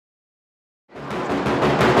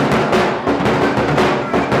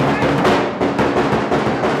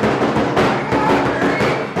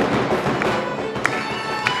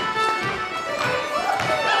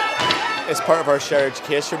It's part of our shared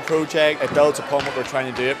education project. It builds upon what we're trying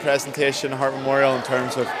to do at Presentation Heart Memorial in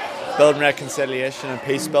terms of building reconciliation and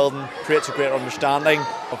peace building, creates a great understanding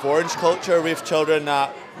of Orange culture. We have children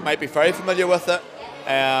that might be very familiar with it.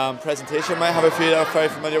 Presentation might have a few that are very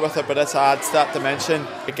familiar with it, but this adds that dimension.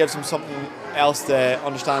 It gives them something else to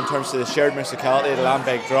understand in terms of the shared musicality of the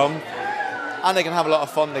Lambeg drum. And they can have a lot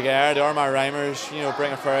of fun together. The Armagh Rhymers,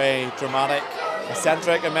 bring a very dramatic,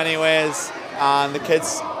 eccentric in many ways, and the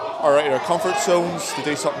kids are out of their comfort zones to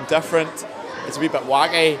do something different. It's a wee bit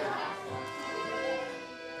wacky.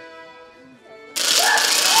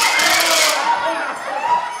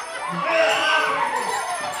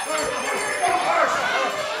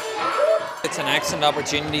 It's an excellent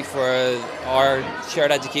opportunity for our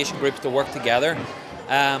shared education group to work together.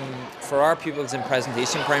 For our pupils in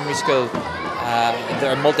Presentation Primary School,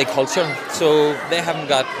 they're multicultural, so they haven't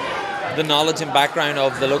got the knowledge and background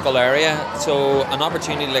of the local area. So an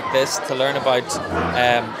opportunity like this to learn about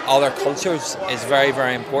other cultures is very,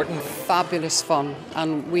 very important. Fabulous fun,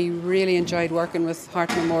 and we really enjoyed working with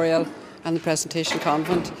Heart Memorial and the Presentation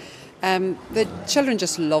Convent. The children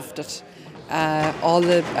just loved it. All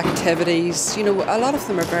the activities, a lot of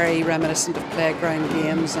them are very reminiscent of playground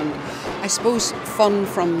games and I suppose fun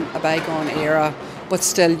from a bygone era, but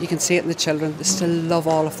still you can see it in the children, they still love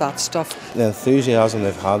all of that stuff. The enthusiasm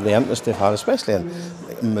they've had, the interest they've had, especially in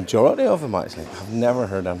the majority of them actually, have never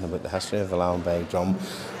heard anything about the history of the Lambeg drum.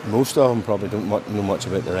 Most of them probably don't know much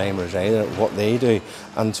about the Rhymers either, what they do,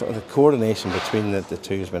 and sort of the coordination between the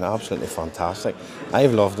two has been absolutely fantastic.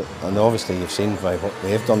 I've loved it, and obviously you've seen by what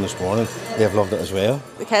they've done this morning, they've loved it as well.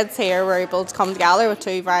 The kids here were able to come together with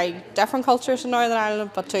two very different cultures in Northern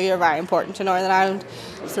Ireland, but two are very important to Northern Ireland.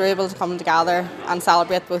 So they're able to come together and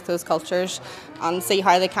celebrate both those cultures and see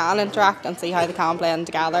how they can interact and see how they can blend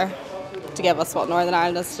together to give us what Northern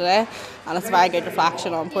Ireland is today. And it's a very good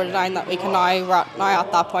reflection on Portadown that we can we're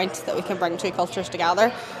at that point that we can bring two cultures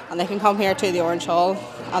together and they can come here to the Orange Hall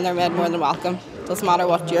and they're made more than welcome. Doesn't matter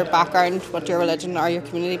what your background, what your religion or your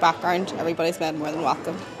community background, everybody's made more than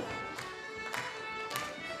welcome.